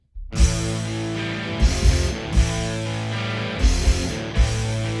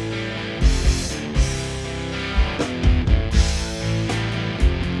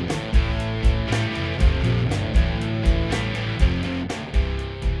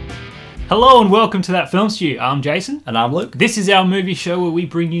Hello and welcome to That Film Stew. I'm Jason. And I'm Luke. This is our movie show where we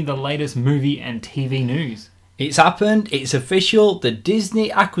bring you the latest movie and TV news. It's happened. It's official. The Disney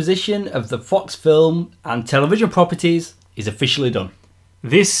acquisition of the Fox film and television properties is officially done.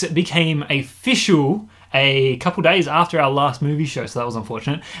 This became official a couple days after our last movie show, so that was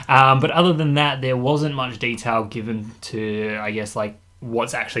unfortunate. But other than that, there wasn't much detail given to, I guess, like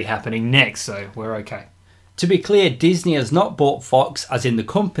what's actually happening next, so we're okay. To be clear, Disney has not bought Fox as in the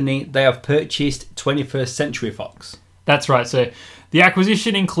company. They have purchased 21st Century Fox. That's right. So the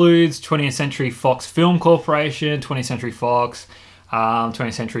acquisition includes 20th Century Fox Film Corporation, 20th Century Fox,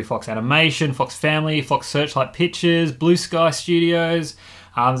 20th Century Fox Animation, Fox Family, Fox Searchlight Pictures, Blue Sky Studios.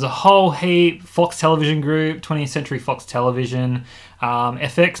 There's a whole heap. Fox Television Group, 20th Century Fox Television,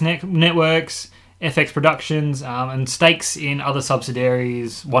 FX Networks, FX Productions, and stakes in other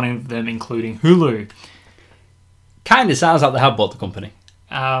subsidiaries, one of them including Hulu. Kind of sounds like they have bought the company.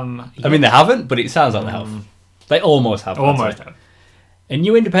 Yeah. I mean, they haven't, but it sounds like they have. They almost have. Almost have. A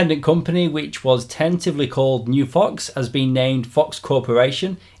new independent company, which was tentatively called New Fox, has been named Fox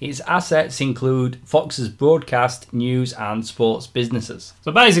Corporation. Its assets include Fox's broadcast, news and sports businesses.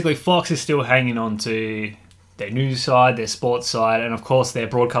 So basically, Fox is still hanging on to their news side, their sports side, and of course their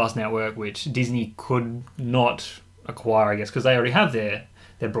broadcast network, which Disney could not acquire, I guess, because they already have their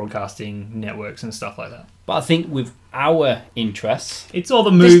broadcasting networks and stuff like that. But I think with our interests, it's all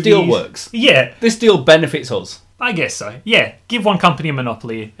the movies. This deal works. Yeah. This deal benefits us. I guess so. Yeah. Give one company a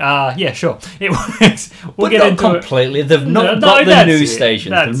monopoly. Yeah, sure. It works. We'll get into completely. It. They've not got the news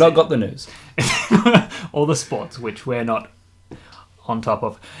stations. They've not got the news. All the sports, which we're not on top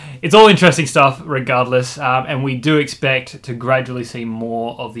of. It's all interesting stuff regardless. And we do expect to gradually see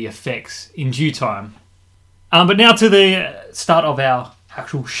more of the effects in due time. But now to the start of our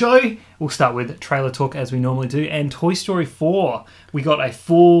actual show. We'll start with trailer talk as we normally do. And Toy Story 4. We got a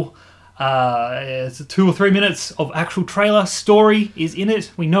full 2 or 3 minutes of actual trailer. Story is in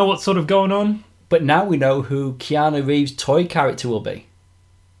it. We know what's sort of going on. But now we know who Keanu Reeves' toy character will be.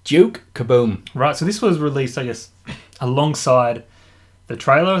 Duke Kaboom. Right, so this was released, I guess, alongside the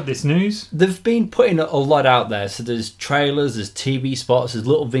trailer, this news. They've been putting a lot out there. So there's trailers, there's TV spots, there's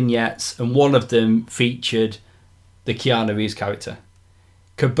little vignettes. And one of them featured the Keanu Reeves character.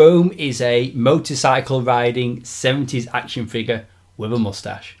 Kaboom is a motorcycle riding 70s action figure with a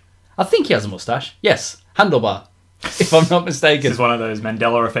mustache. I think he has a mustache. Yes, handlebar, if I'm not mistaken. This is one of those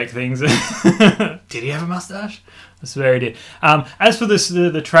Mandela effect things. Did he have a mustache? I swear he did. As for this,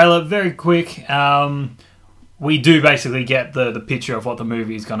 the trailer, very quick. We do basically get the picture of what the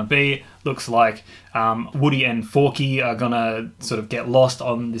movie is going to be. Looks like Woody and Forky are going to sort of get lost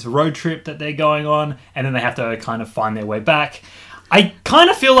on this road trip that they're going on, and then they have to kind of find their way back. I kind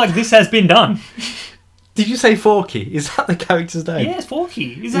of feel like this has been done. Did you say Forky? Is that the character's name? Yes,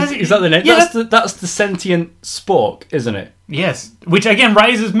 Forky. Is that the name? Yeah, that's the sentient spork, isn't it? Yes. Which, again,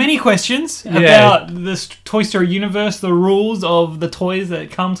 raises many questions about this Toy Story universe, the rules of the toys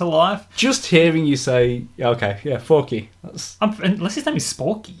that come to life. Just hearing you say, Forky. Unless his name is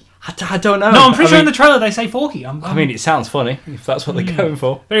Sporky. I don't know. No, I'm pretty sure in the trailer they say Forky. I mean, it sounds funny, if that's what they're going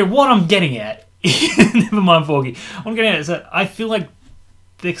for. But what I'm getting at, never mind Forky, what I'm getting at is that I feel like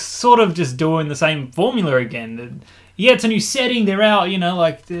they're sort of just doing the same formula again. Yeah, it's a new setting. They're out,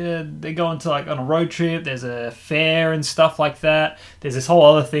 they're going to on a road trip. There's a fair and stuff like that. There's this whole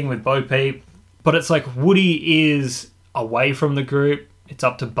other thing with Bo Peep. But it's like Woody is away from the group. It's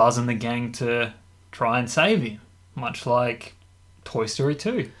up to Buzz and the gang to try and save him. Much like Toy Story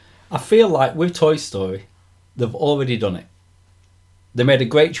 2. I feel like with Toy Story, they've already done it. They made a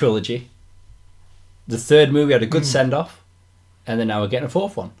great trilogy. The third movie had a good send-off. And then now we're getting a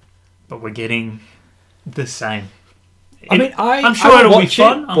fourth one. But we're getting the same. I'm sure it'll be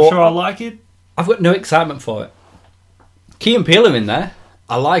fun. I'm sure I'll like it. I've got no excitement for it. Key and Peele are in there.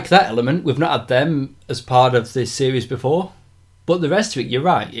 I like that element. We've not had them as part of this series before. But the rest of it, you're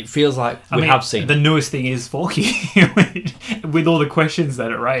right. It feels like we have seen. The newest thing is Forky, with all the questions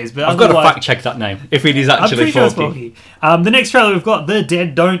that it raised. But I've got to fact check that name, if it is actually Forky. Sure it's Forky. The next trailer we've got, The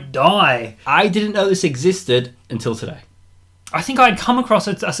Dead Don't Die. I didn't know this existed until today. I think I'd come across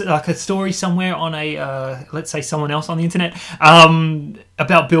a story somewhere on let's say someone else on the internet,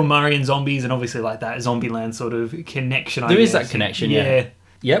 about Bill Murray and zombies, and obviously like that Zombieland sort of connection. There is that connection, yeah.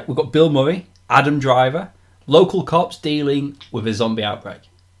 Yep, we've got Bill Murray, Adam Driver, local cops dealing with a zombie outbreak.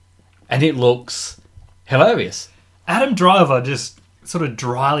 And it looks hilarious. Adam Driver just sort of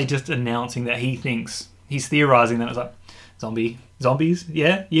dryly just announcing that he's theorising that it's like, zombies,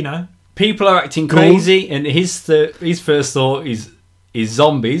 yeah, People are acting crazy, and his first thought is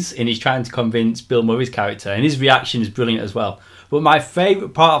zombies, and he's trying to convince Bill Murray's character, and his reaction is brilliant as well. But my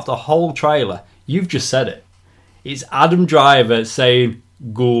favourite part of the whole trailer, you've just said it. It's Adam Driver saying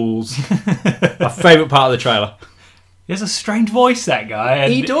ghouls. My favourite part of the trailer. He has a strange voice, that guy.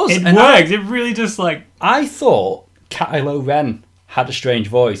 And He does. It and works. It really just like... I thought Kylo Ren had a strange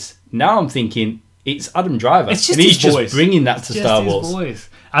voice. Now I'm thinking it's Adam Driver. It's just and he's his voice. just bringing that to Just Star his Wars. voice.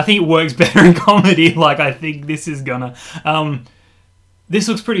 I think it works better in comedy. Like, I think this is gonna... this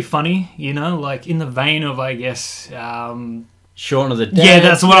looks pretty funny, you know? Like, in the vein of, I guess... Shaun of the Dead. Yeah,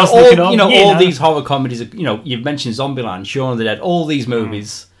 that's what I was all, thinking of. You know, Yeah, all no. these horror comedies, you've mentioned Zombieland, Shaun of the Dead, all these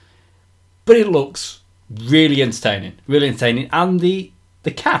movies. But it looks really entertaining. Really entertaining. And the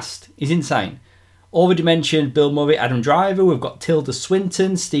cast is insane. Already mentioned Bill Murray, Adam Driver. We've got Tilda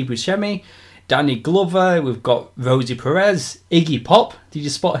Swinton, Steve Buscemi, Danny Glover. We've got Rosie Perez, Iggy Pop. Did you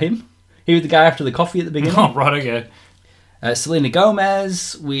spot him? He was the guy after the coffee at the beginning. Oh, right, okay. Selena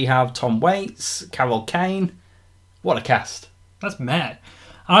Gomez. We have Tom Waits, Carol Kane. What a cast. That's mad.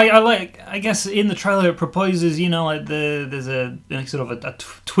 I guess in the trailer it proposes, like there's a sort of a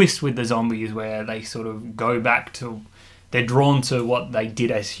twist with the zombies where they sort of go back to, they're drawn to what they did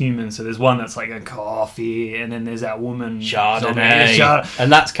as humans. So there's one that's like a coffee, and then there's that woman Chardonnay.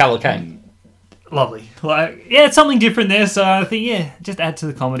 And that's Carol Kane. Lovely. Like, yeah, it's something different there. So I think, just add to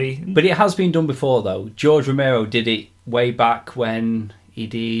the comedy. But it has been done before though. George Romero did it way back when he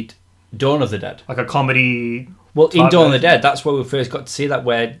did Dawn of the Dead. Like a comedy. Well, in type Dawn of the version. Dead, that's where we first got to see that,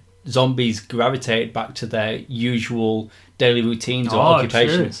 where zombies gravitate back to their usual daily routines or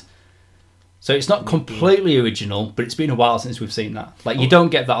occupations. True. So it's not completely original, but it's been a while since we've seen that. Like, you don't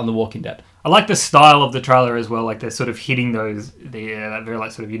get that on The Walking Dead. I like the style of the trailer as well. Like, they're sort of hitting that very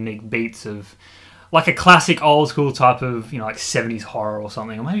like sort of unique beats of like a classic old school type of, like 70s horror or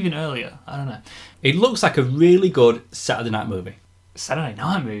something, or maybe even earlier. I don't know. It looks like a really good Saturday night movie. Saturday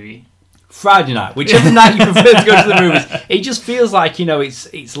night movie. Friday night, whichever night you prefer to go to the movies. It just feels like,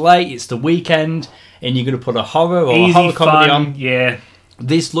 it's late, it's the weekend, and you're going to put a horror or Easy, a horror comedy fun, on. Yeah.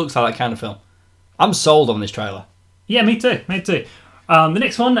 This looks like that kind of film. I'm sold on this trailer. Yeah, me too. The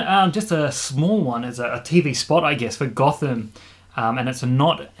next one, just a small one, is a TV spot, I guess, for Gotham, and it's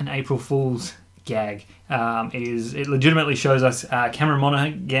not an April Fool's gag. It legitimately shows us Cameron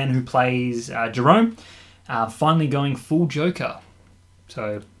Monaghan, who plays Jerome, finally going full Joker.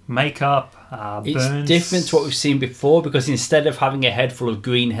 So makeup, It's burns. different to what we've seen before, because instead of having a head full of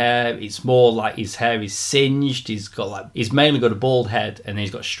green hair, it's more like his hair is singed. He's mainly got a bald head, and then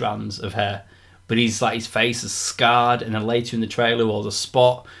he's got strands of hair. But his face is scarred, and then later in the trailer or the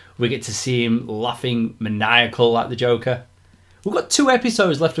spot, we get to see him laughing maniacal like the Joker. We've got 2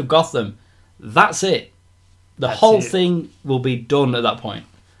 episodes left of Gotham. That's it. That's whole it. thing will be done at that point.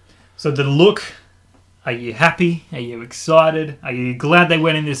 So the look, are you happy? Are you excited? Are you glad they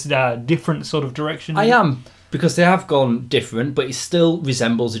went in this different sort of direction? I am, because they have gone different, but it still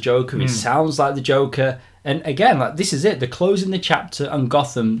resembles the Joker. It sounds like the Joker. And again, this is it. They're closing the chapter on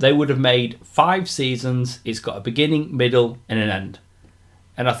Gotham. They would have made 5 seasons. It's got a beginning, middle, and an end.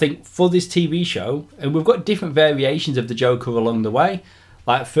 And I think for this TV show, and we've got different variations of the Joker along the way.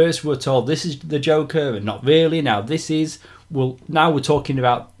 Like, first we're told this is the Joker, and not really. Now this is. Now we're talking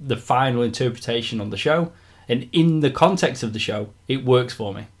about the final interpretation on the show. And in the context of the show, it works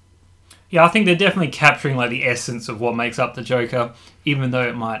for me. Yeah, I think they're definitely capturing the essence of what makes up the Joker, even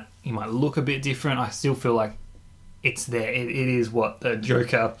though he might look a bit different. I still feel like it's there. It is what the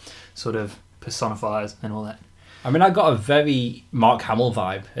Joker sort of personifies and all that. I mean, I got a very Mark Hamill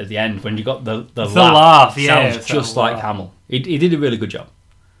vibe at the end when you got the laugh. Yeah, sounds just like Hamill. He did a really good job.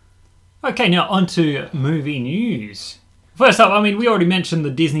 Okay, now on to movie news. First up, we already mentioned the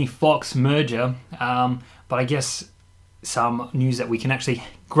Disney-Fox merger, but I guess some news that we can actually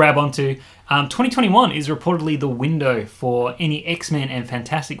grab onto. 2021 is reportedly the window for any X-Men and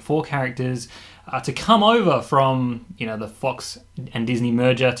Fantastic Four characters to come over from the Fox and Disney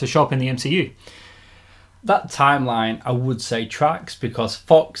merger to show up in the MCU. That timeline, I would say, tracks, because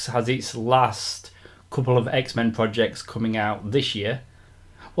Fox has its last couple of X-Men projects coming out this year.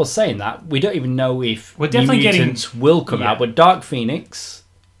 Well, saying that, we don't even know if We're definitely New Mutants will come out, but Dark Phoenix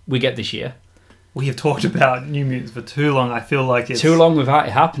we get this year. We have talked about New Mutants for too long. I feel like it's too long without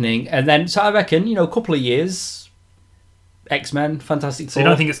it happening, and then so I reckon a couple of years. X-Men, Fantastic Four. So you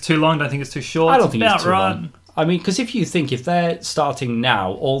don't think it's too long? Don't think it's too short? I don't think it's too right. long. I mean, because if they're starting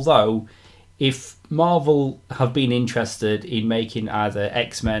now, although if Marvel have been interested in making either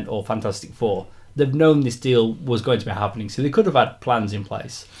X-Men or Fantastic Four, they've known this deal was going to be happening, so they could have had plans in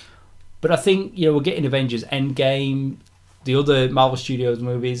place. But I think we're getting Avengers Endgame, the other Marvel Studios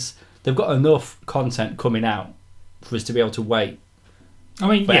movies. They've got enough content coming out for us to be able to wait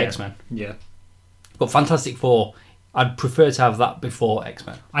for X-Men. Yeah. But Fantastic Four I'd prefer to have that before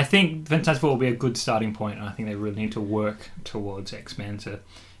X-Men. I think Fantastic Four will be a good starting point, and I think they really need to work towards X-Men.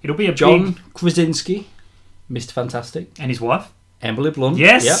 It'll be a John big... Krasinski, Mr. Fantastic. And his wife? Emily Blunt.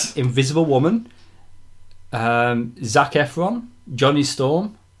 Yes! Yep. Invisible Woman. Zac Efron. Johnny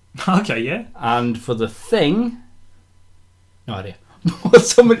Storm. Okay, yeah. And for The Thing... No idea.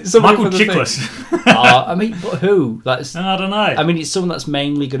 somebody Michael for The Chiklis. Thing. I mean, but who? I don't know. I mean, it's someone that's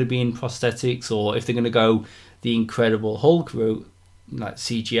mainly going to be in prosthetics, or if they're going to go the Incredible Hulk route, like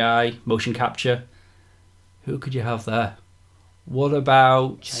CGI, motion capture. Who could you have there? What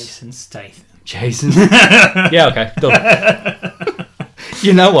about... Jason Statham. Jason? Yeah, okay, done.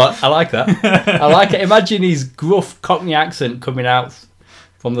 You know what? I like that. I like it. Imagine his gruff Cockney accent coming out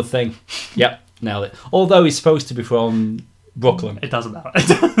from The Thing. Yep, nailed it. Although he's supposed to be from Brooklyn. It doesn't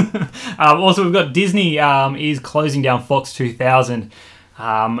matter. Also, we've got Disney is closing down Fox 2000.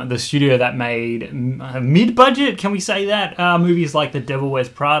 The studio that made mid-budget, can we say that? Movies like The Devil Wears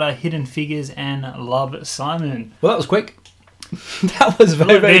Prada, Hidden Figures, and Love, Simon. Well, that was quick. That was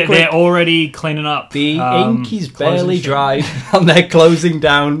very quick. They're already cleaning up. The ink is barely dry, and they're closing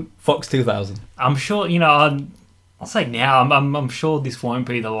down Fox 2000. I'm sure, I'll say now, I'm sure this won't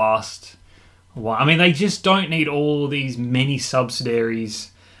be the last one. I mean, they just don't need all these many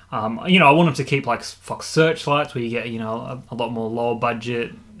subsidiaries. I want them to keep like Fox Searchlights, where you get, a lot more lower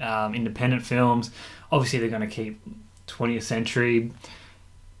budget, independent films. Obviously, they're going to keep 20th Century.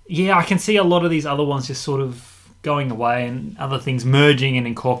 Yeah, I can see a lot of these other ones just sort of going away and other things merging and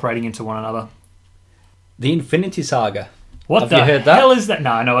incorporating into one another. The Infinity Saga. What Have you heard that? hell is that?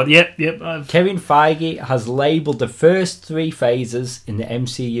 No, I know. Yep. Kevin Feige has labelled the first 3 phases in the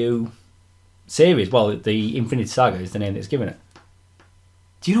MCU series. Well, the Infinity Saga is the name that's given it.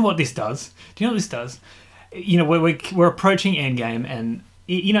 Do you know what this does? We're approaching Endgame, and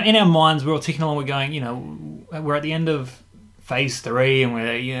in our minds we're all ticking along. We're going, we're at the end of Phase 3,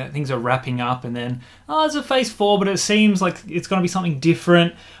 and things are wrapping up, and then there's a Phase 4, but it seems like it's going to be something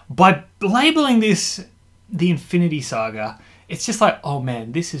different. By labeling this the Infinity Saga, it's just like, oh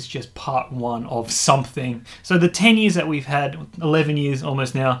man, this is just part 1 of something. So the 10 years that we've had, 11 years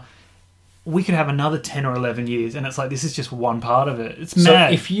almost now, we could have another 10 or 11 years, and it's like, this is just one part of it. It's mad.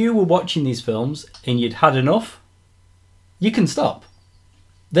 So if you were watching these films and you'd had enough, you can stop.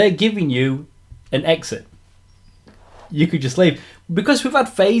 They're giving you an exit. You could just leave. Because we've had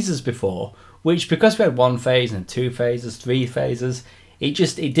phases before, which, because we had 1 phase and 2 phases, 3 phases, it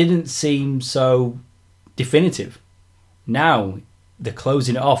didn't seem so definitive. Now, they're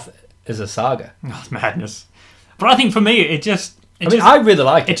closing it off as a saga. Oh, it's madness. But I think for me, I really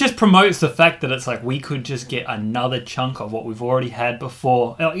like it. It just promotes the fact that it's like we could just get another chunk of what we've already had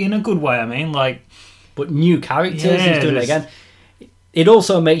before. In a good way, I mean. But new characters, he's doing it again. It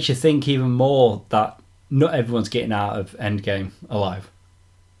also makes you think even more that not everyone's getting out of Endgame alive.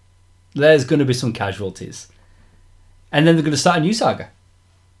 There's going to be some casualties. And then they're going to start a new saga.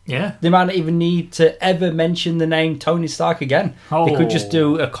 Yeah. They might not even need to ever mention the name Tony Stark again. Oh. They could just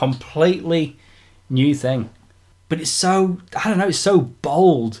do a completely new thing. But it's so, it's so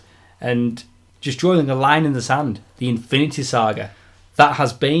bold and just drawing a line in the sand. The Infinity Saga. That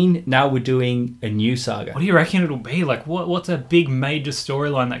has been, now we're doing a new saga. What do you reckon it'll be? Like, what's a big major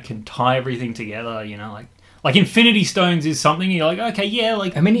storyline that can tie everything together, Like Infinity Stones is something you're like, okay, yeah,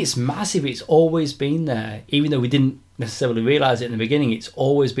 like... I mean, it's massive. It's always been there. Even though we didn't necessarily realise it in the beginning, it's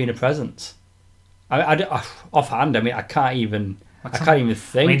always been a presence. Offhand, I can't even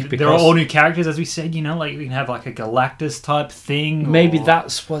think. Because there are all new characters, as we said, like we can have like a Galactus type thing. Maybe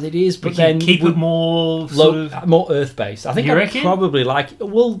that's what it is, but then keep it more more Earth-based. I think you I reckon? Probably like.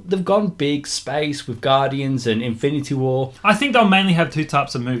 Well, they've gone big space with Guardians and Infinity War. I think they'll mainly have 2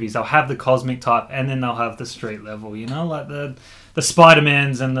 types of movies. They'll have the cosmic type, and then they'll have the street level. Like the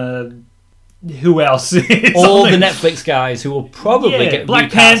Spider-Mans and the. Who else? All the Netflix guys who will probably get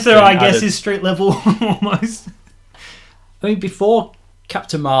Black Panther, I guess, is street level almost. I mean, before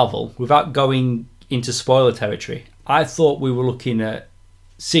Captain Marvel, without going into spoiler territory, I thought we were looking at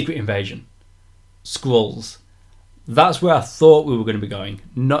Secret Invasion, Skrulls. That's where I thought we were going to be going.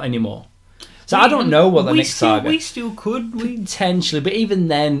 Not anymore. So I don't know what the next saga. We still could. Potentially, but even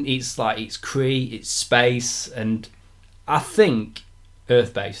then, it's like, it's Kree, it's space, and I think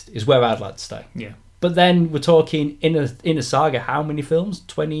Earth-based is where I'd like to stay. Yeah. But then we're talking in a saga, how many films?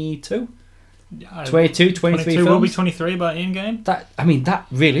 22? 22, 23 films? Will be 23 by Endgame. That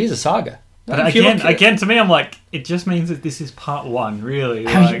really is a saga. But again, to me, I'm like, it just means that this is part 1, really.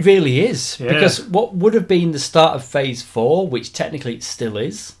 It really is. Yeah. Because what would have been the start of Phase 4, which technically it still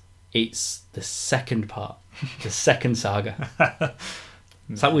is, it's the second part. The second saga.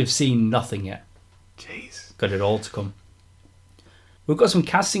 It's like we've seen nothing yet. Jeez. Got it all to come. We've got some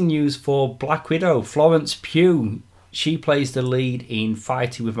casting news for Black Widow. Florence Pugh, she plays the lead in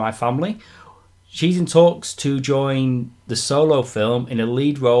Fighting With My Family. She's in talks to join the Solo film in a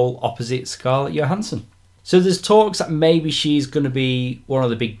lead role opposite Scarlett Johansson. So there's talks that maybe she's going to be one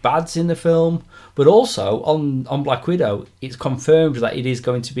of the big bads in the film, but also on Black Widow, it's confirmed that it is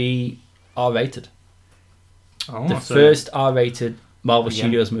going to be R-rated. Oh, The first R-rated Marvel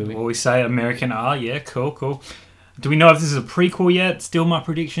Studios movie. Well, we say American R, yeah, cool. Do we know if this is a prequel yet? Still my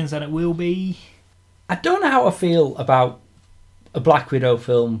predictions that it will be. I don't know how I feel about a Black Widow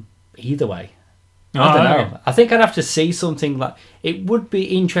film either way. I don't know. I think I'd have to see something like... It would be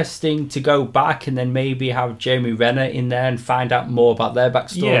interesting to go back and then maybe have Jeremy Renner in there and find out more about their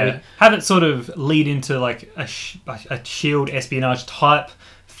backstory. Yeah, have it sort of lead into like a S.H.I.E.L.D. espionage type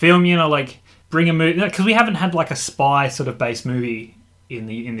film, like bring a movie... Because we haven't had like a spy sort of based movie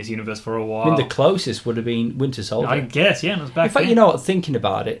in this universe for a while. I mean, the closest would have been Winter Soldier. I guess, yeah. It was back in fact, then. you know what, thinking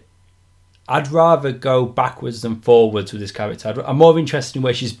about it, I'd rather go backwards than forwards with this character. I'm more interested in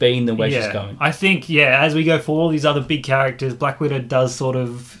where she's been than where she's going. I think, as we go for all these other big characters, Black Widow does sort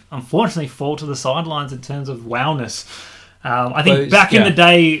of, unfortunately, fall to the sidelines in terms of wowness. I think in the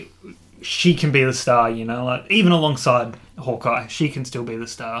day, she can be the star, like even alongside Hawkeye, she can still be the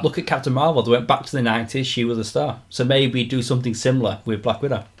star. Look at Captain Marvel. They went back to the 90s, she was the star. So maybe do something similar with Black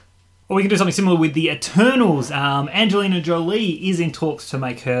Widow. Or we can do something similar with the Eternals. Angelina Jolie is in talks to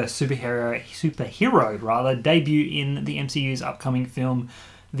make her superhero debut in the MCU's upcoming film,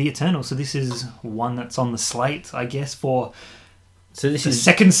 The Eternals. So this is one that's on the slate, I guess, for this is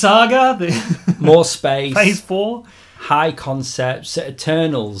second saga, more space, Phase 4, high concepts.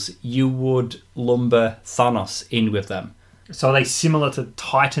 Eternals, you would lumber Thanos in with them. So are they similar to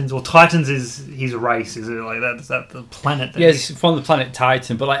Titans? Or Titans is his race, is it like that? Is that the planet? Yes, from the planet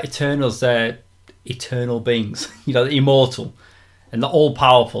Titan, but like Eternals, they're eternal beings. They're immortal and they're all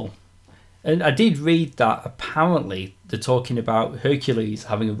powerful. And I did read that apparently they're talking about Hercules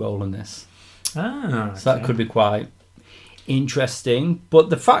having a role in this. Okay. So that could be quite interesting. But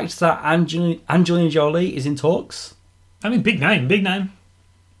the fact that Angelina Jolie is in talks... I mean, big name.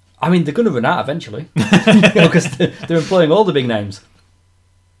 I mean, they're going to run out eventually. Because they're employing all the big names.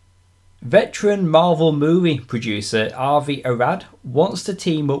 Veteran Marvel movie producer Avi Arad wants to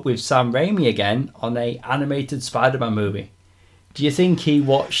team up with Sam Raimi again on an animated Spider-Man movie. Do you think he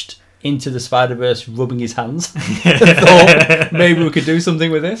watched Into the Spider-Verse rubbing his hands and thought maybe we could do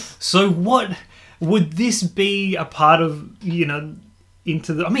something with this? So what would this be a part of,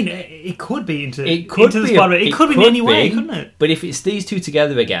 into the... I mean, it could be into the Spider-Man. It could be in any way, couldn't it? But if it's these two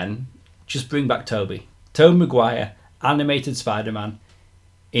together again, just bring back Tobey Maguire, animated Spider-Man,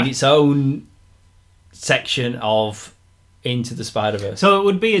 in its own section of Into the Spider-Verse. So it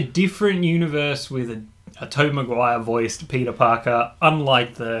would be a different universe with a Tobey Maguire voiced Peter Parker,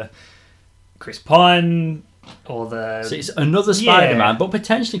 unlike the Chris Pine or the... So it's another Spider-Man, but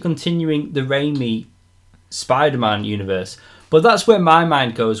potentially continuing the Raimi Spider-Man universe. But that's where my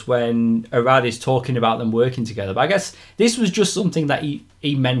mind goes when Arad is talking about them working together. But I guess this was just something that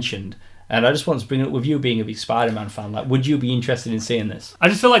he mentioned. And I just want to bring it up with you being a big Spider-Man fan. Like, would you be interested in seeing this? I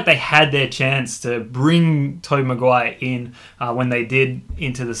just feel like they had their chance to bring Tobey Maguire in when they did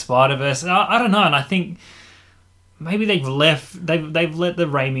Into the Spider-Verse. I don't know. And I think maybe they've let the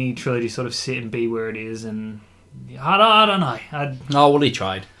Raimi trilogy sort of sit and be where it is. And I don't know. Oh, well, he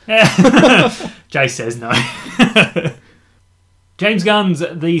tried. Jay says no. James Gunn's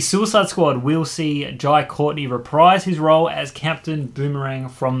The Suicide Squad will see Jai Courtney reprise his role as Captain Boomerang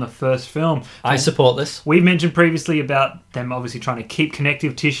from the first film. I support this. We mentioned previously about them obviously trying to keep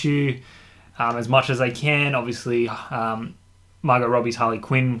connective tissue as much as they can. Obviously, Margot Robbie's Harley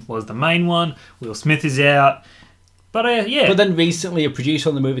Quinn was the main one. Will Smith is out. But But then recently a producer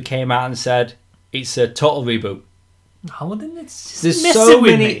on the movie came out and said it's a total reboot. Oh, well, then it's just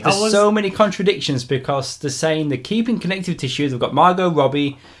there's so many contradictions because they're saying they're keeping connective tissue. They've got Margot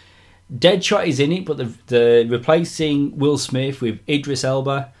Robbie, Deadshot is in it, but they're replacing Will Smith with Idris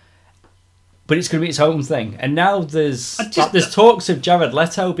Elba. But it's going to be its own thing. And now there's talks of Jared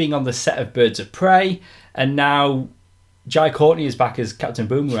Leto being on the set of Birds of Prey, and now Jai Courtney is back as Captain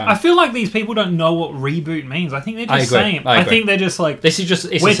Boomerang. I feel like these people don't know what reboot means. I think they're just saying... I think they're just like... This is just...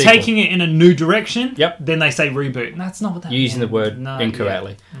 We're taking it in a new direction. Yep. Then they say reboot. And that's not what that means. Using the word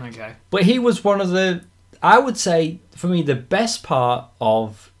incorrectly. Yeah. Okay. But he was one of the... I would say, for me, the best part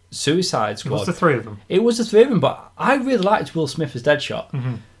of Suicide Squad... It was the three of them. It was the three of them, but I really liked Will Smith as Deadshot.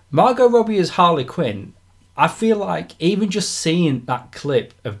 Mm-hmm. Margot Robbie as Harley Quinn, I feel like even just seeing that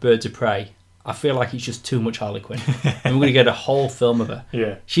clip of Birds of Prey, I feel like it's just too much Harley Quinn. And we're going to get a whole film of her.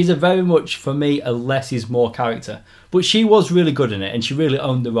 Yeah. She's a very much, for me, a less is more character. But she was really good in it, and she really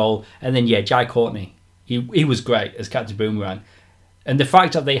owned the role. And then, yeah, Jai Courtney. He was great as Captain Boomerang. And the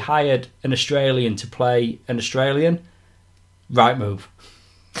fact that they hired an Australian to play an Australian, right move.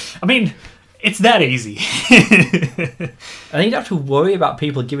 I mean, it's that easy. And you'd have to worry about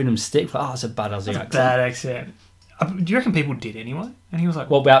people giving him stick. Like, it's a bad Aussie accent. Bad accent. Do you reckon people did anyway? And he was like,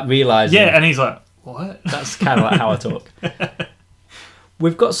 Well, without realising. yeah, and he's like, what? That's kind of like how I talk.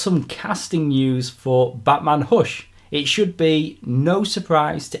 We've got some casting news for Batman Hush. It should be no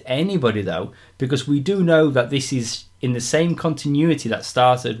surprise to anybody, though, because we do know that this is in the same continuity that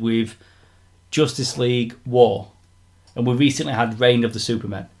started with Justice League War. And we recently had Reign of the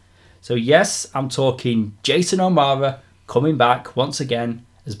Supermen. So, yes, I'm talking Jason O'Mara coming back once again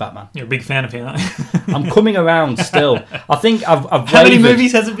as Batman. You're a big fan of him, aren't you? I'm coming around still. I think I've wavered. How many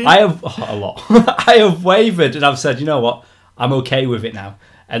movies has it been? I have a lot. I have wavered and I've said, you know what? I'm okay with it now.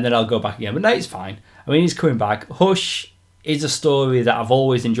 And then I'll go back again. But no, it's fine. I mean, he's coming back. Hush is a story that I've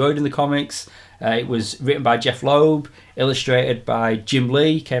always enjoyed in the comics. It was written by Jeff Loeb, illustrated by Jim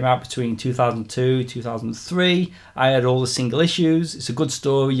Lee, came out between 2002 2003. I had all the single issues. It's a good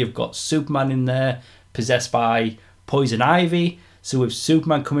story. You've got Superman in there, possessed by Poison Ivy. So with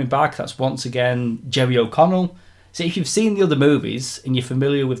Superman coming back, that's once again Jerry O'Connell. So if you've seen the other movies and you're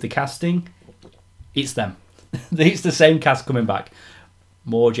familiar with the casting, it's them. It's the same cast coming back.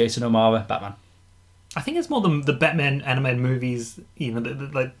 More Jason O'Mara, Batman. I think it's more the Batman animated movies, you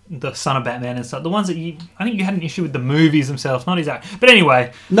know, the Son of Batman and stuff. The ones that I think you had an issue with the movies themselves, not his act. But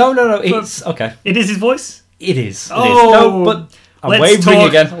anyway. No, it's okay. It is his voice? It is. Oh, no, but I'm wavering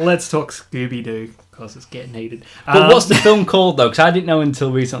again. Let's talk Scooby-Doo, because it's getting heated. But what's the film called, though? Because I didn't know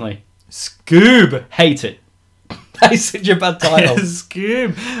until recently. Scoob. Hate it. That is such a bad title.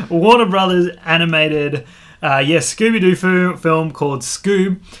 Scoob. Warner Brothers animated... Scooby-Doo film called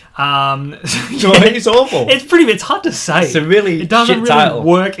Scoob. It's awful. It's hard to say. It's a really It doesn't shit really title.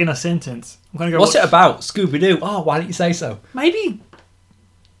 work in a sentence. I'm gonna go. What's it about? Scooby-Doo. Oh, why didn't you say so? Maybe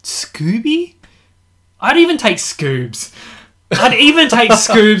Scooby? I'd even take Scoobs. I'd even take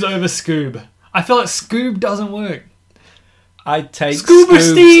Scoobs over Scoob. I feel like Scoob doesn't work. I'd take Scuba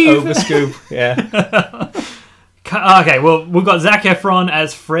Scoobs Steve over Scoob. Yeah. Okay, well, we've got Zac Efron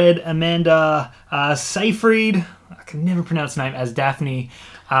as Fred, Amanda Seyfried, I can never pronounce her name, as Daphne,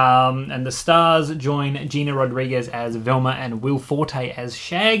 and the stars join Gina Rodriguez as Velma and Will Forte as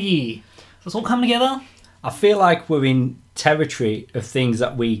Shaggy. So it's all coming together. I feel like we're in territory of things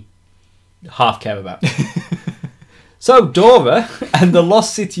that we half care about. So, Dora and the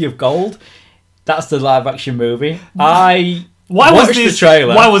Lost City of Gold, that's the live-action movie. I watched the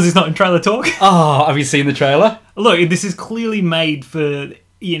trailer. Why was this not in trailer talk? Oh, have you seen the trailer? Look, this is clearly made for,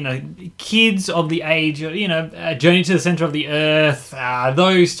 you know, kids of the age, you know, Journey to the Center of the Earth,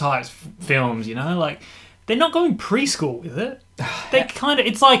 those types of films, you know, like, they're not going preschool with it. They kind of,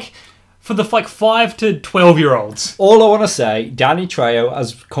 it's like for the 5 to 12-year-olds. All I want to say, Danny Trejo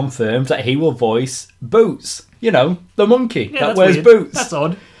has confirmed that he will voice Boots. You know, the monkey that wears weird. boots. That's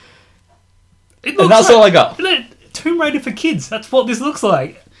odd. And that's all I got. Tomb Raider for kids. That's what this looks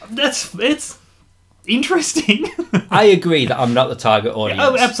like. It's interesting. I agree that I'm not the target audience.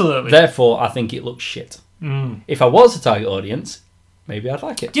 Oh, absolutely. Therefore, I think it looks shit. If I was the target audience, maybe I'd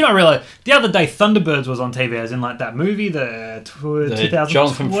like it. Do you not realise, the other day Thunderbirds was on TV, as in like that movie, the 2012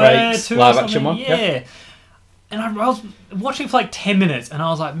 Jonathan Frakes live action one? Yeah. And I was watching it for like 10 minutes and I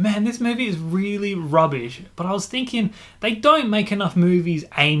was like, man, this movie is really rubbish. But I was thinking, they don't make enough movies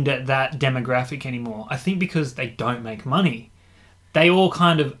aimed at that demographic anymore. I think because they don't make money. They all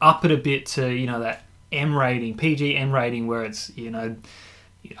kind of up it a bit to, you know, that M rating, PG M rating, where it's, you know,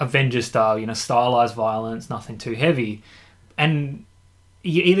 Avengers style, you know, stylized violence, nothing too heavy. And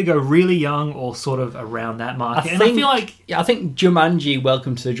you either go really young or sort of around that market. I feel like... I think Jumanji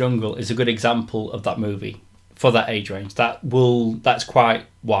Welcome to the Jungle is a good example of that movie for that age range. That's quite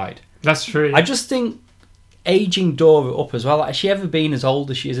wide. That's true. I just think aging Dora up as well. Like, has she ever been as old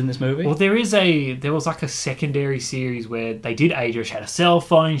as she is in this movie? Well, there was like a secondary series where they did age her. She had a cell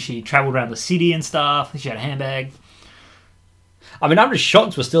phone. She travelled around the city and stuff. She had a handbag. I mean, I'm just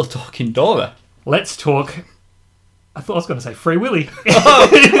shocked we're still talking Dora. Let's talk... I thought I was going to say Free Willy. Oh,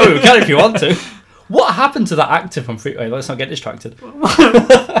 we can if you want to. What happened to that actor from Free Willy? Let's not get distracted.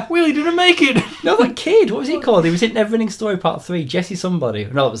 Willy didn't make it. No, that kid. What was he called? He was in Neverending Story Part 3. Jesse somebody.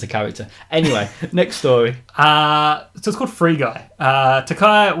 No, that was the character. Anyway, next story. So it's called Free Guy.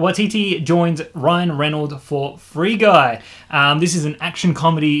 Taika Waititi joins Ryan Reynolds for Free Guy. This is an action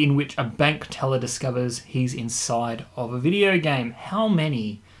comedy in which a bank teller discovers he's inside of a video game. How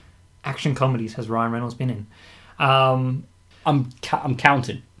many action comedies has Ryan Reynolds been in? I'm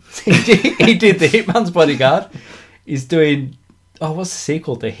counting. He did The Hitman's Bodyguard. He's doing... Oh, what's the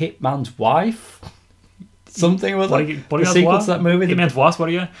sequel? The Hitman's Wife? Something was like the sequel to that movie. Hitman's Wife's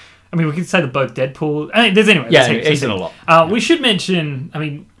Bodyguard. I mean, we could say they're both Deadpool. I mean, there's anyway. Yeah, he's in a lot. We should mention, I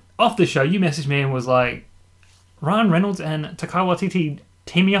mean, off the show, you messaged me and was like, Ryan Reynolds and Taika Waititi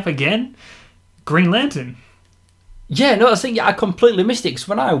teaming up again? Green Lantern. Yeah, no, I think I completely missed it because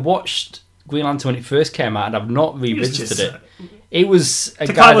when I watched Green Lantern when it first came out, and I've not revisited it, it was a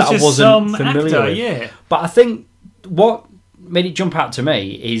guy that I wasn't familiar with. Yeah. But I think what made it jump out to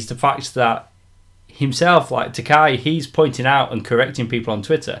me is the fact that himself, like Takai, he's pointing out and correcting people on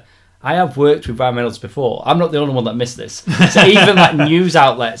Twitter. I have worked with Ryan Reynolds before. I'm not the only one that missed this. So even like news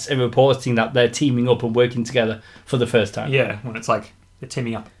outlets are reporting that they're teaming up and working together for the first time. Yeah, when it's like they're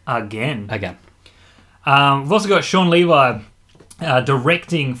teaming up again. We've also got Sean Levi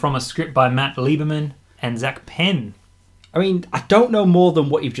directing from a script by Matt Lieberman and Zach Penn. I mean, I don't know more than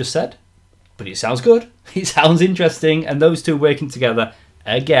what you've just said, but it sounds good. It sounds interesting, and those two working together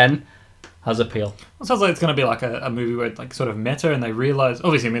again has appeal. It sounds like it's going to be like a movie where it's like sort of meta, and they realise,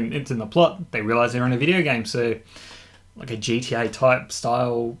 obviously, I mean, it's in the plot, they realise they're in a video game, so like a GTA type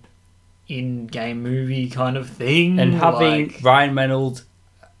style in-game movie kind of thing. And having Ryan Reynolds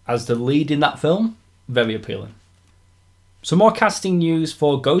as the lead in that film, very appealing. Some more casting news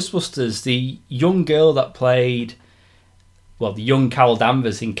for Ghostbusters. The young girl that played, well, the young Carol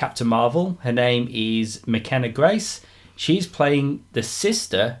Danvers in Captain Marvel, her name is McKenna Grace. She's playing the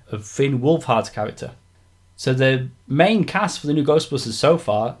sister of Finn Wolfhard's character. So the main cast for the new Ghostbusters so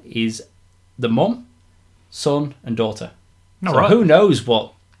far is the mum, son, and daughter. Who knows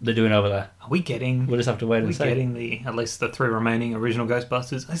what they're doing over there? Are we getting... We'll just have to wait and see. Are we getting at least the 3 remaining original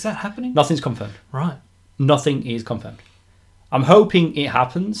Ghostbusters? Is that happening? Nothing's confirmed. Right. Nothing is confirmed. I'm hoping it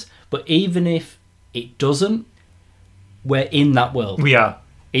happens, but even if it doesn't, we're in that world. We are.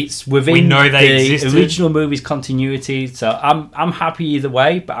 It's within we know they the existed. Original movie's continuity, so I'm happy either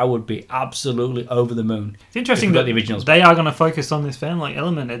way, but I would be absolutely over the moon. It's interesting that the originals they are going to focus on this family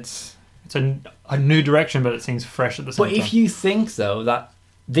element. It's a new direction, but it seems fresh at the same time. But if you think though that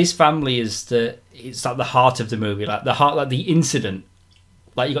this family is it's like the heart of the movie, like the heart, like the incident,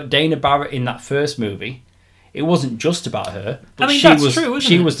 like you got Dana Barrett in that first movie. It wasn't just about her, but I mean, that's true, isn't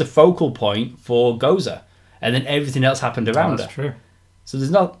she it? was the focal point for Gozer, and then everything else happened around her. That's true. So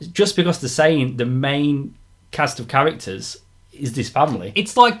there's not just because they're saying the main cast of characters is this family.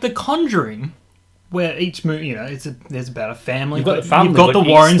 It's like The Conjuring, where each movie, there's about a family. You've got the family. You've got the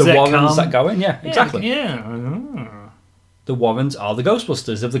Warrens that go in. Yeah, exactly. Yeah. The Warrens are the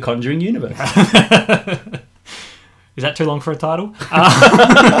Ghostbusters of the Conjuring universe. Is that too long for a title?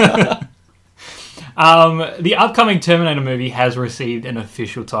 The upcoming Terminator movie has received an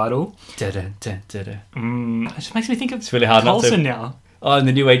official title. It just makes me think of it's really hard Coulson now. Oh, and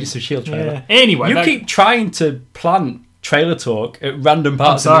the new Agents of S.H.I.E.L.D. trailer. Yeah. Anyway, you keep trying to plant trailer talk at random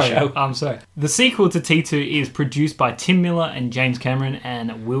parts of the show. I'm sorry. The sequel to T2 is produced by Tim Miller and James Cameron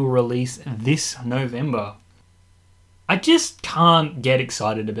and will release this November. I just can't get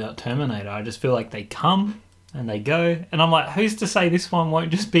excited about Terminator. I just feel like they come and they go, and I'm like, who's to say this one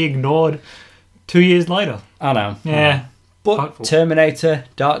won't just be ignored 2 years later? I know. Yeah. But hopeful. Terminator,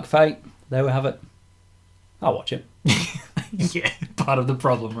 Dark Fate, there we have it. I'll watch it. Yeah, part of the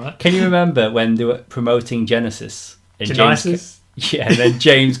problem, right? Can you remember when they were promoting Genesis? Genesis? And then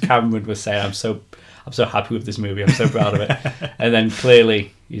James Cameron was saying, I'm so happy with this movie, I'm so proud of it. And then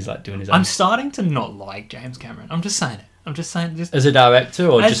clearly he's like doing his own. I'm starting to not like James Cameron. I'm just saying it. Just as a director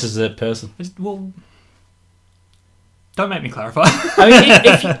or just as a person? Well, don't make me clarify. I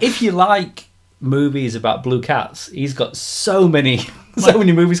mean, if you like movies about blue cats, he's got so many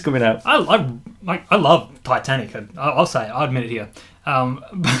many movies coming out. I love Titanic. I'll say it. I'll admit it here.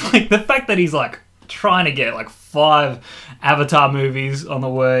 But like the fact that he's like trying to get like 5 Avatar movies on the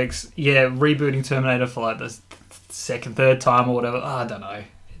works. Yeah, rebooting Terminator for like the second, third time or whatever. I don't know.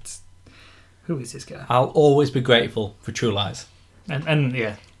 Who is this guy? I'll always be grateful for True Lies. And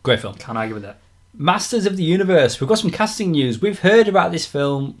yeah, great film. Can't argue with that. Masters of the Universe. We've got some casting news. We've heard about this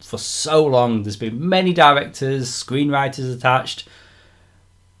film for so long. There's been many directors, screenwriters attached.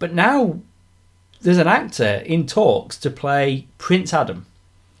 But now there's an actor in talks to play Prince Adam.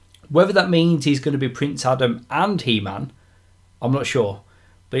 Whether that means he's going to be Prince Adam and He-Man, I'm not sure.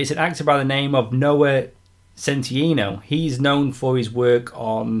 But it's an actor by the name of Noah Centineo. He's known for his work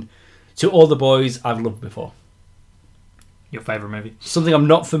on To All the Boys I've Loved Before. Your favourite movie? Something I'm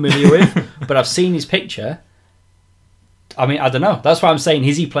not familiar with, but I've seen his picture. I mean, I don't know. That's why I'm saying,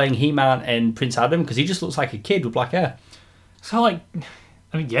 is he playing He-Man and Prince Adam? Because he just looks like a kid with black hair. So, like,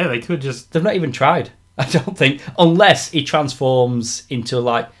 I mean, yeah, they could just... They've not even tried, I don't think, unless he transforms into,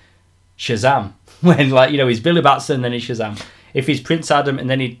 like, Shazam. When, like, you know, he's Billy Batson, then he's Shazam. If he's Prince Adam, and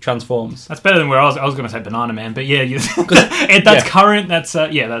then he transforms. That's better than where I was going to say Banana Man, but yeah, that's current. That's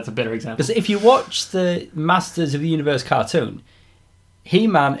that's a better example. Because if you watch the Masters of the Universe cartoon,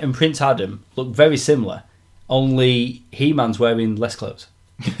 He-Man and Prince Adam look very similar, only He-Man's wearing less clothes.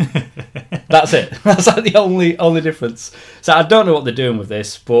 That's it. That's like the only difference. So I don't know what they're doing with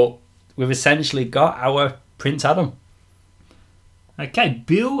this, but we've essentially got our Prince Adam. Okay,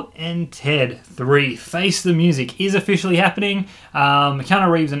 Bill and Ted 3 Face the Music is officially happening.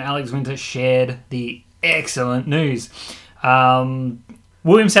 Keanu Reeves and Alex Winter shared the excellent news.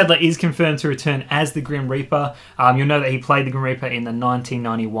 William Sadler is confirmed to return as the Grim Reaper. You'll know that he played the Grim Reaper in the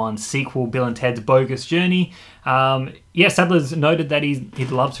 1991 sequel, Bill and Ted's Bogus Journey. Sadler's noted that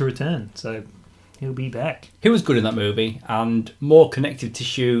he'd love to return, so he'll be back. He was good in that movie, and more connective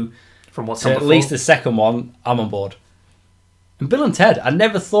tissue from what's at least the second one. I'm on board. And Bill and Ted, I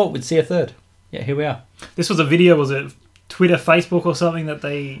never thought we'd see a third. Yeah, here we are. This was a video, was it Twitter, Facebook or something that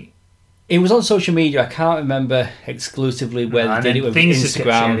they... It was on social media. I can't remember exclusively where they did it with things Instagram. Just get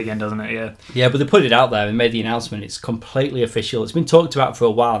shared again, doesn't it? Yeah. Yeah, but they put it out there and made the announcement. It's completely official. It's been talked about for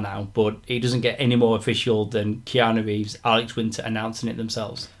a while now, but it doesn't get any more official than Keanu Reeves, Alex Winter announcing it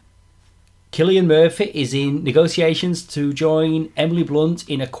themselves. Cillian Murphy is in negotiations to join Emily Blunt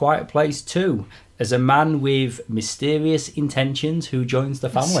in A Quiet Place 2 as a man with mysterious intentions who joins the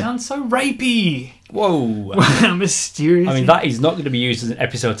family. It sounds so rapey. Whoa. Mysterious. I mean, that is not going to be used as an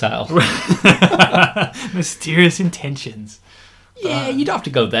episode title. Mysterious intentions. Yeah, you don't have to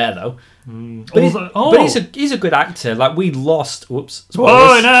go there, though. But he's a good actor. Like, we lost... Whoops.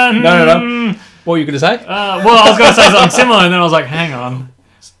 Spoilers. No. What were you going to say? I was going to say something similar, and then I was like, hang on.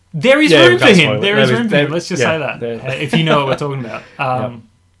 There is room for him. There is room for him. Let's just say that. If you know what we're talking about.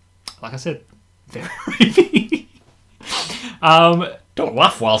 Like I said, very rapey. Don't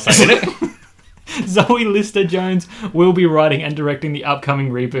laugh while saying it. Zoe Lister-Jones will be writing and directing the upcoming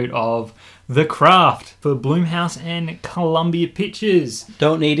reboot of The Craft for Blumhouse and Columbia Pictures.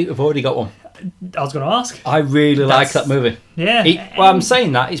 Don't need it, we've already got one. I was going to ask. I really like that movie. Yeah. I'm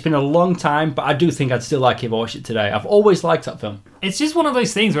saying that, it's been a long time, but I do think I'd still like it if I watched it today. I've always liked that film. It's just one of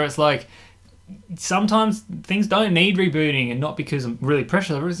those things where it's like, sometimes things don't need rebooting, and not because I'm really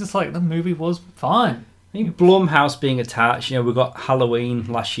pressure. It's just like, the movie was fine. I think Blumhouse being attached, we got Halloween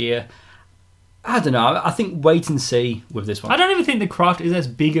last year. I don't know. I think wait and see with this one. I don't even think The Craft is as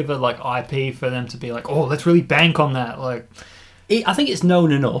big of a IP for them to be like, oh, let's really bank on that. Like, I think it's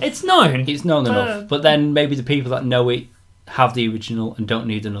known enough. It's known. It's known enough. But then maybe the people that know it have the original and don't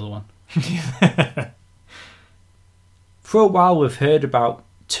need another one. For a while, we've heard about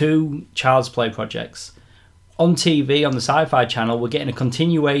 2 Child's Play projects. On TV, on the Sci-Fi Channel, we're getting a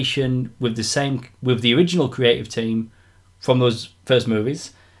continuation with the original creative team from those first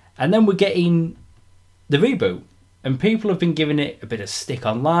movies. And then we're getting the reboot. And people have been giving it a bit of stick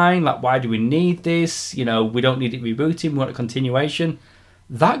online. Like, why do we need this? We don't need it rebooting. We want a continuation.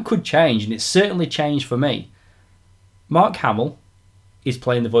 That could change. And it's certainly changed for me. Mark Hamill is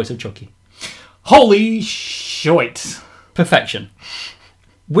playing the voice of Chucky. Holy shit. Perfection.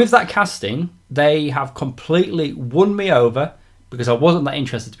 With that casting, they have completely won me over because I wasn't that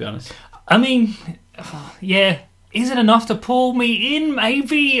interested, to be honest. I mean, yeah. Is it enough to pull me in?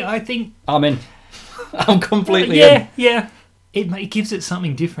 Maybe. I think... I'm in. I'm completely in. Yeah. It gives it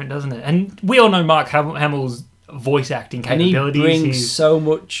something different, doesn't it? And we all know Mark Hamill's voice acting capabilities. And he brings so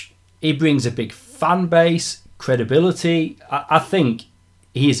much... He brings a big fan base, credibility. I think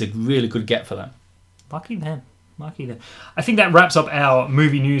he is a really good get for them. Lucky them. I think that wraps up our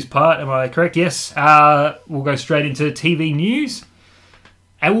movie news part. Am I correct? Yes. We'll go straight into TV news.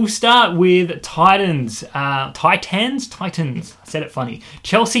 And we'll start with Titans. Titans? I said it funny.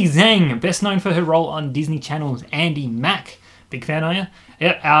 Chelsea Zhang, best known for her role on Disney Channel's Andy Mack. Big fan, are you?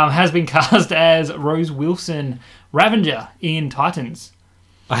 Yep. Has been cast as Rose Wilson Ravenger in Titans.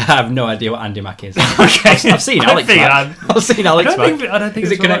 I have no idea what Andy Mack is. Okay. I've seen Alex Mack. I've seen Alex Mack. I don't think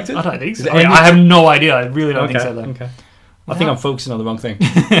is it connected? I don't think so. I have no idea. I really don't think so, though. Okay. I think I'm focusing on the wrong thing.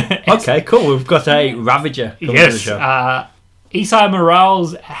 Okay, cool. We've got a Ravager coming to the show. Esai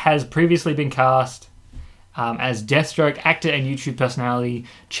Morales has previously been cast as Deathstroke. Actor and YouTube personality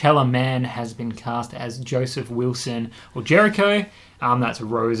Chella Man has been cast as Joseph Wilson or Jericho. That's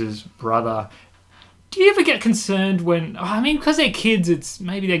Rose's brother. Do you ever get concerned when... because they're kids,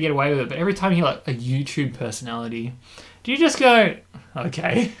 maybe they get away with it, but every time you hear a YouTube personality, do you just go,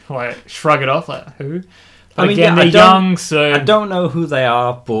 okay, shrug it off, who? But they're young, so... I don't know who they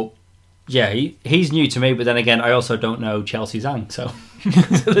are, but... Yeah, he's new to me, but then again, I also don't know Chelsea Zhang, so...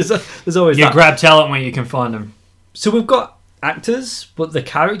 So there's always You that. grab talent when you can find them. So we've got actors, but the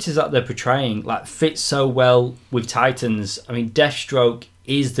characters that they're portraying like fit so well with Titans. I mean, Deathstroke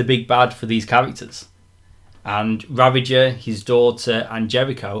is the big bad for these characters, and Ravager, his daughter, and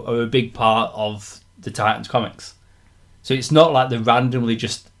Jericho are a big part of the Titans comics. So it's not like they're randomly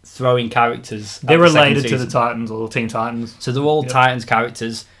just throwing characters. They're at the second related to the season. Titans or Teen Titans. So they're all Yep. Titans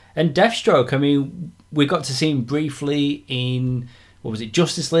characters. And Deathstroke, I mean, we got to see him briefly in, what was it,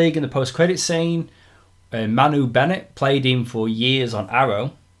 Justice League in the post-credit scene. Manu Bennett played him for years on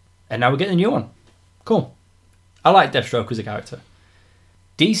Arrow. And now we're getting a new one. Cool. I like Deathstroke as a character.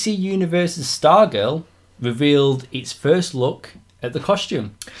 DC Universe's Stargirl revealed its first look at the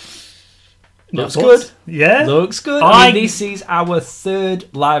costume. Looks good. Yeah. Looks good. I mean, this is our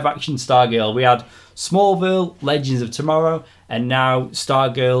third live-action Stargirl. We had Smallville, Legends of Tomorrow, and now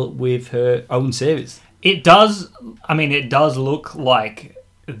Stargirl with her own series. It does. I mean, it does look like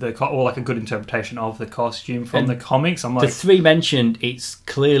or like a good interpretation of the costume from And the comics. I'm The like, three mentioned, it's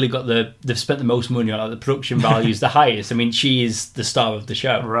clearly got they've spent the most money on it. The production value is the highest. I mean, she is the star of the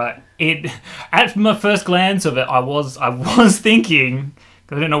show. right. It at my first glance of it, I was thinking,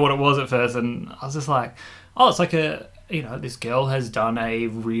 because I didn't know what it was at first, and I was just like, oh, it's like this girl has done a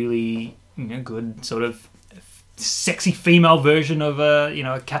really good sort of sexy female version of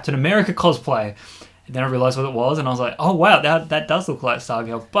a Captain America cosplay. And then I realised what it was, and I was like, oh wow, that does look like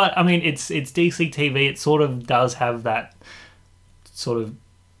Stargirl. But I mean, it's DC TV. It sort of does have that sort of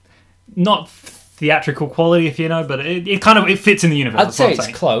not theatrical quality, if you know, but it fits in the universe. I'd say it's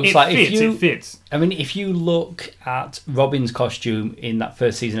close. It fits. I mean, if you look at Robin's costume in that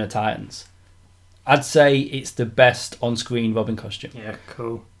first season of Titans, I'd say it's the best on-screen Robin costume. Yeah,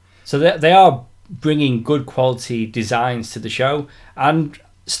 cool. So they are bringing good quality designs to the show, and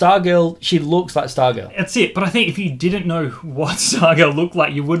Stargirl, she looks like Stargirl. That's it. But I think if you didn't know what Stargirl looked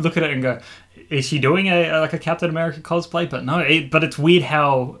like, you would look at it and go, is she doing a Captain America cosplay? But no, but it's weird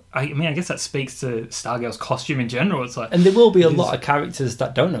how, I guess that speaks to Stargirl's costume in general. It's like, And there will be a lot of characters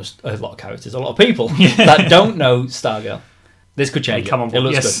that don't know, a lot of people that don't know Stargirl. This could change. come on it board.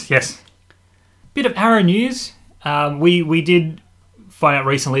 looks good. Yes. Bit of Arrow news. We did find out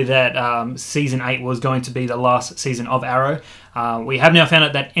recently that season 8 was going to be the last season of Arrow. We have now found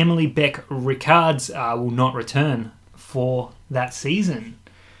out that Emily Beck Rickards will not return for that season.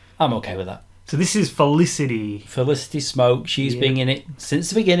 I'm okay with that. So this is Felicity. Felicity Smoke, she's been in it since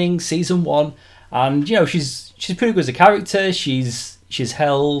the beginning, season 1, and she's pretty good as a character. She's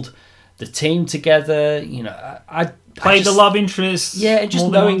held the team together. I Played the love interest. Yeah, and just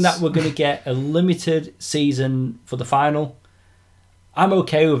more than knowing once. that we're going to get a limited season for the final, I'm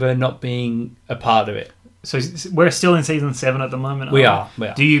okay with her not being a part of it. So we're still in season 7 at the moment. We aren't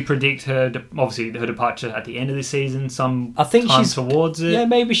are. Do you predict obviously her departure at the end of this season? I think time she's towards it. Yeah,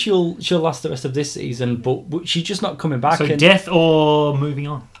 maybe she'll last the rest of this season, but she's just not coming back. So death or moving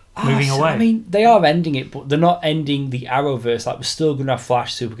on, moving away. I mean, they are ending it, but they're not ending the Arrowverse. Like, we're still going to have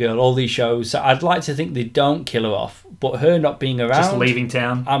Flash, Supergirl, all these shows. So I'd like to think they don't kill her off, but her not being around, just leaving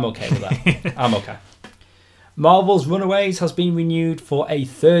town. I'm okay with that. I'm okay. Marvel's Runaways has been renewed for a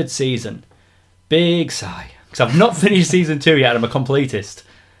 3rd season. Big sigh, because I've not finished season 2 yet. I'm a completist.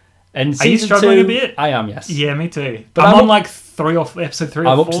 And Are you season struggling 2, a bit? I am, yes. Yeah, me too. But But I'm I'm on like episode 3 or 4.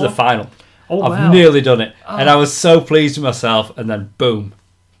 I'm up to the final. Oh, I've wow. nearly done it, and I was so pleased with myself. And then boom,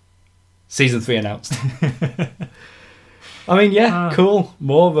 season 3 announced. I mean, cool.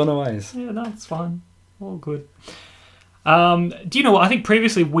 More Runaways. Yeah, no, it's fine. All good. Do you know what? I think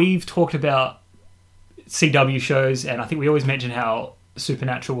previously we've talked about CW shows, and I think we always mention how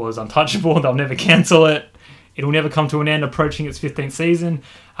Supernatural was untouchable. They'll never cancel it. It'll never come to an end, approaching its 15th season.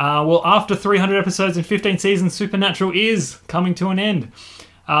 Well, after 300 episodes and 15 seasons, Supernatural is coming to an end.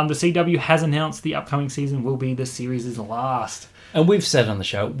 The CW has announced the upcoming season will be the series' last. And we've said on the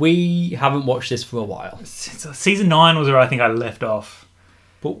show, we haven't watched this for a while. Season 9 was where I think I left off.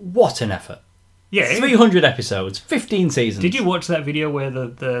 But what an effort. Yeah. 300 episodes, 15 seasons. Did you watch that video where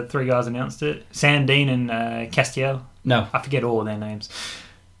the 3 guys announced it? Sam, Dean, and Castiel? No. I forget all of their names.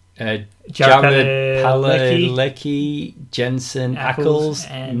 Jared Padalecki, Padalecki, Jensen Ackles, Ackles,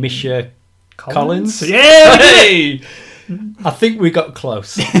 and Misha Collins. Yeah! Hey! I think we got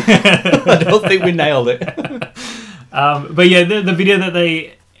close. I don't think we nailed it. But yeah, the video that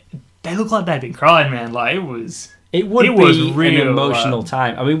they look like they'd been crying, man. Like, it was be real, an emotional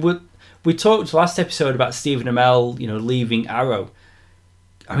time. I mean, we talked last episode about Stephen Amell, leaving Arrow.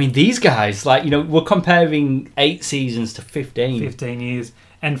 I mean, these guys, we're comparing 8 seasons to 15. 15 years.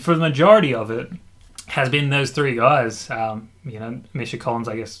 And for the majority of it, has been those three guys. Misha Collins,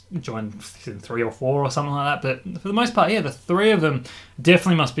 I guess, joined season 3 or 4 or something like that. But for the most part, yeah, the three of them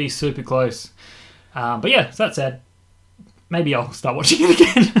definitely must be super close. But yeah, so that said, maybe I'll start watching it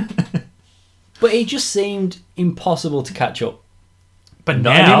again. But it just seemed impossible to catch up. But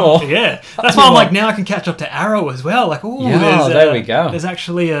Not now, anymore. yeah, that's why I'm like, now I can catch up to Arrow as well. Like, oh, Yeah, there we go. There's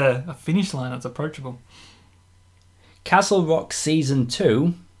actually a finish line that's approachable. Castle Rock Season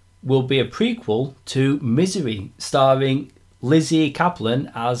 2 will be a prequel to Misery, starring Lizzie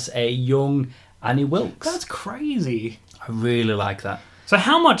Kaplan as a young Annie Wilkes. That's crazy. I really like that. So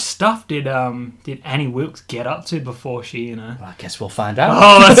how much stuff did Annie Wilkes get up to before she, Well, I guess we'll find out.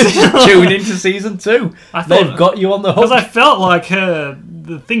 Oh, that's it. Tune into Season 2. They've got you on the hook. Because I felt like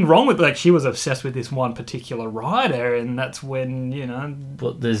the thing wrong with, like, she was obsessed with this one particular writer, and that's when,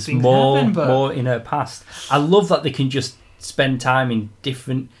 But there's things more happen, but- more in her past. I love that they can just spend time in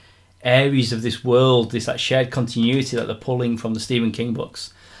different areas of this world, this like shared continuity that they're pulling from the Stephen King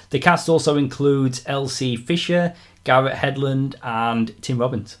books. The cast also includes Elsie Fisher, Garrett Hedlund, and Tim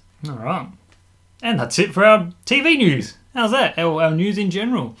Robbins. All right. And that's it for our TV news. How's that? Our news in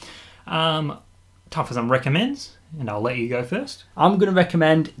general. Time for some recommends, and I'll let you go first. I'm going to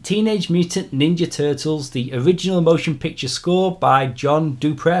recommend Teenage Mutant Ninja Turtles, the original motion picture score by John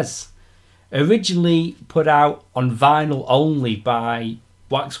Duprez. Originally put out on vinyl only by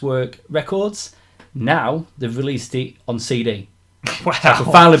Waxwork Records, now they've released it on CD. Wow. I can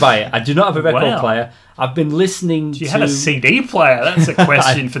finally buy it. I do not have a record Wow. player. I've been listening Do you to... have a CD player? That's a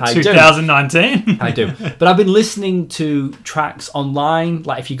question for I do. 2019. I do. But I've been listening to tracks online.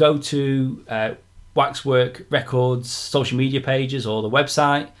 Like if you go to Waxwork Records social media pages or the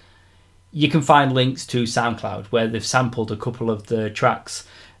website, you can find links to SoundCloud where they've sampled a couple of the tracks.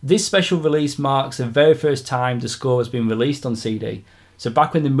 This special release marks the very first time the score has been released on CD. So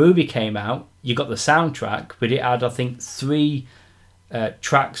back when the movie came out, you got the soundtrack, but it had, I think, 3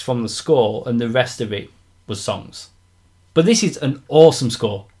 tracks from the score, and the rest of it was songs. But this is an awesome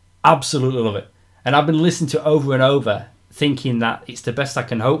score. Absolutely love it. And I've been listening to it over and over, thinking that it's the best I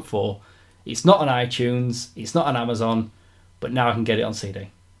can hope for. It's not on iTunes, it's not on Amazon, but now I can get it on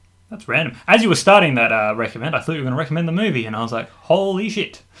CD. That's random. As you were starting that recommend, I thought you were going to recommend the movie, and I was like, holy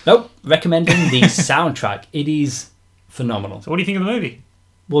shit. Nope, recommending the soundtrack. It is phenomenal. So what do you think of the movie?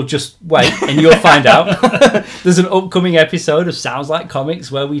 Well, just wait and you'll find out. There's an upcoming episode of Sounds Like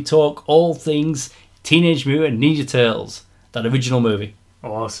Comics where we talk all things Teenage Mutant Ninja Turtles, that original movie.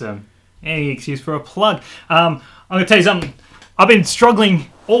 Awesome. Any excuse for a plug. I'm going to tell you something. I've been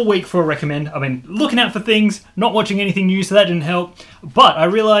struggling all week for a recommend. I've been looking out for things, not watching anything new, so that didn't help. But I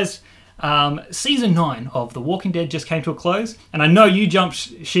realised Season 9 of The Walking Dead just came to a close. And I know you jumped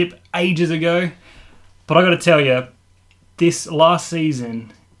ship ages ago, but I got to tell you, this last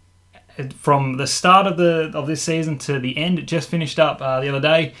season, from the start of this season to the end, it just finished up the other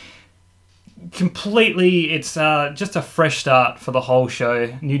day. Completely, it's just a fresh start for the whole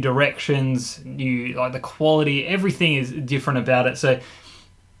show. New directions, the quality, everything is different about it. So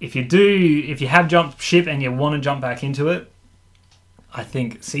if you have jumped ship and you want to jump back into it, I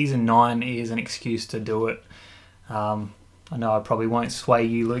think season 9 is an excuse to do it. I know I probably won't sway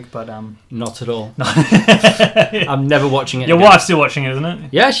you, Luke, but Not at all. I'm never watching it your again. wife's still watching it, isn't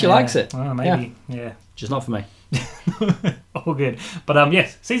it? Yeah, she likes it. Well, maybe, yeah. Just not for me. All good. But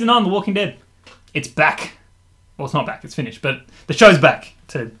yes, season 9 of The Walking Dead. It's back. Well, it's not back, it's finished, but the show's back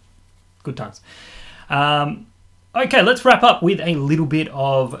to good times. Okay, let's wrap up with a little bit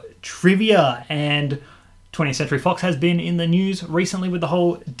of trivia. And 20th Century Fox has been in the news recently with the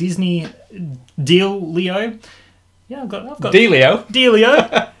whole Disney deal, Leo. Yeah, I've got Delio.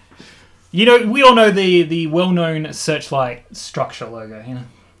 Dealio. We all know the well-known Searchlight structure logo,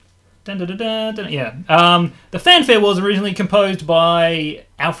 Dun, dun, dun, dun, dun. Yeah. The fanfare was originally composed by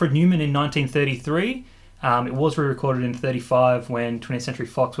Alfred Newman in 1933. It was re-recorded in 1935 when 20th Century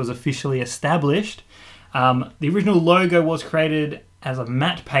Fox was officially established. The original logo was created as a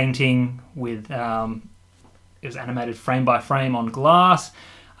matte painting with... it was animated frame by frame on glass.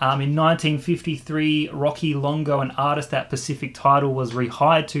 In 1953, Rocky Longo, an artist at Pacific Title, was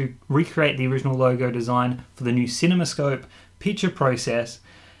rehired to recreate the original logo design for the new CinemaScope picture process.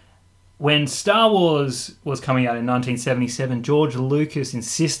 When Star Wars was coming out in 1977, George Lucas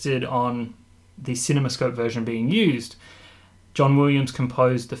insisted on the CinemaScope version being used. John Williams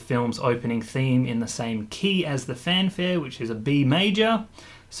composed the film's opening theme in the same key as the fanfare, which is a B major,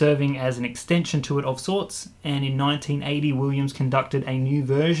 serving as an extension to it of sorts. And in 1980, Williams conducted a new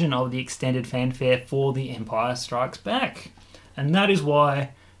version of the extended fanfare for The Empire Strikes Back. And that is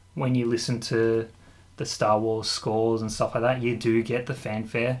why when you listen to the Star Wars scores and stuff like that, you do get the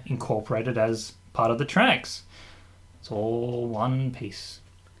fanfare incorporated as part of the tracks. It's all one piece.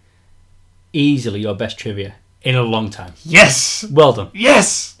 Easily your best trivia in a long time. Yes! Well done.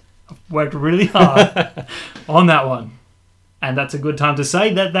 Yes! I've worked really hard on that one. And that's a good time to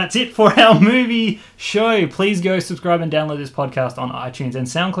say that that's it for our movie show. Please go subscribe and download this podcast on iTunes and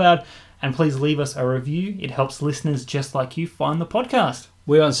SoundCloud. And please leave us a review. It helps listeners just like you find the podcast.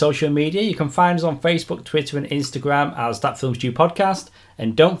 We're on social media. You can find us on Facebook, Twitter and Instagram as That Film Stew Podcast.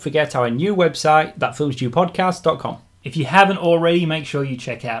 And don't forget our new website, thatfilmstewpodcast.com. If you haven't already, make sure you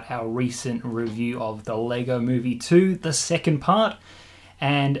check out our recent review of the Lego Movie 2, the second part.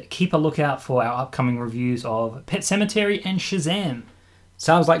 And keep a lookout for our upcoming reviews of Pet Sematary and Shazam.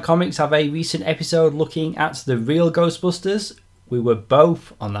 Sounds Like Comics have a recent episode looking at the real Ghostbusters. We were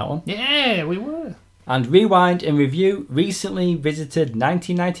both on that one. Yeah, we were. And Rewind and Review recently visited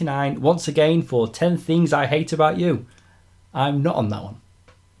 1999 once again for 10 Things I Hate About You. I'm not on that one.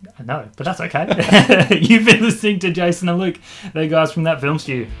 I know, but that's okay. You've been listening to Jason and Luke. They're guys from That Film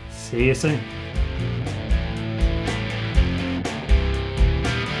Stew. See you soon.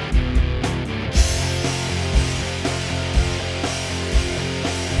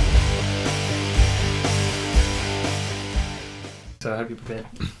 So I hope you're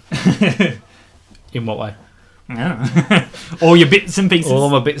prepared. In what way? Yeah. All your bits and pieces. All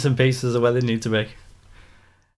my bits and pieces are where they need to be.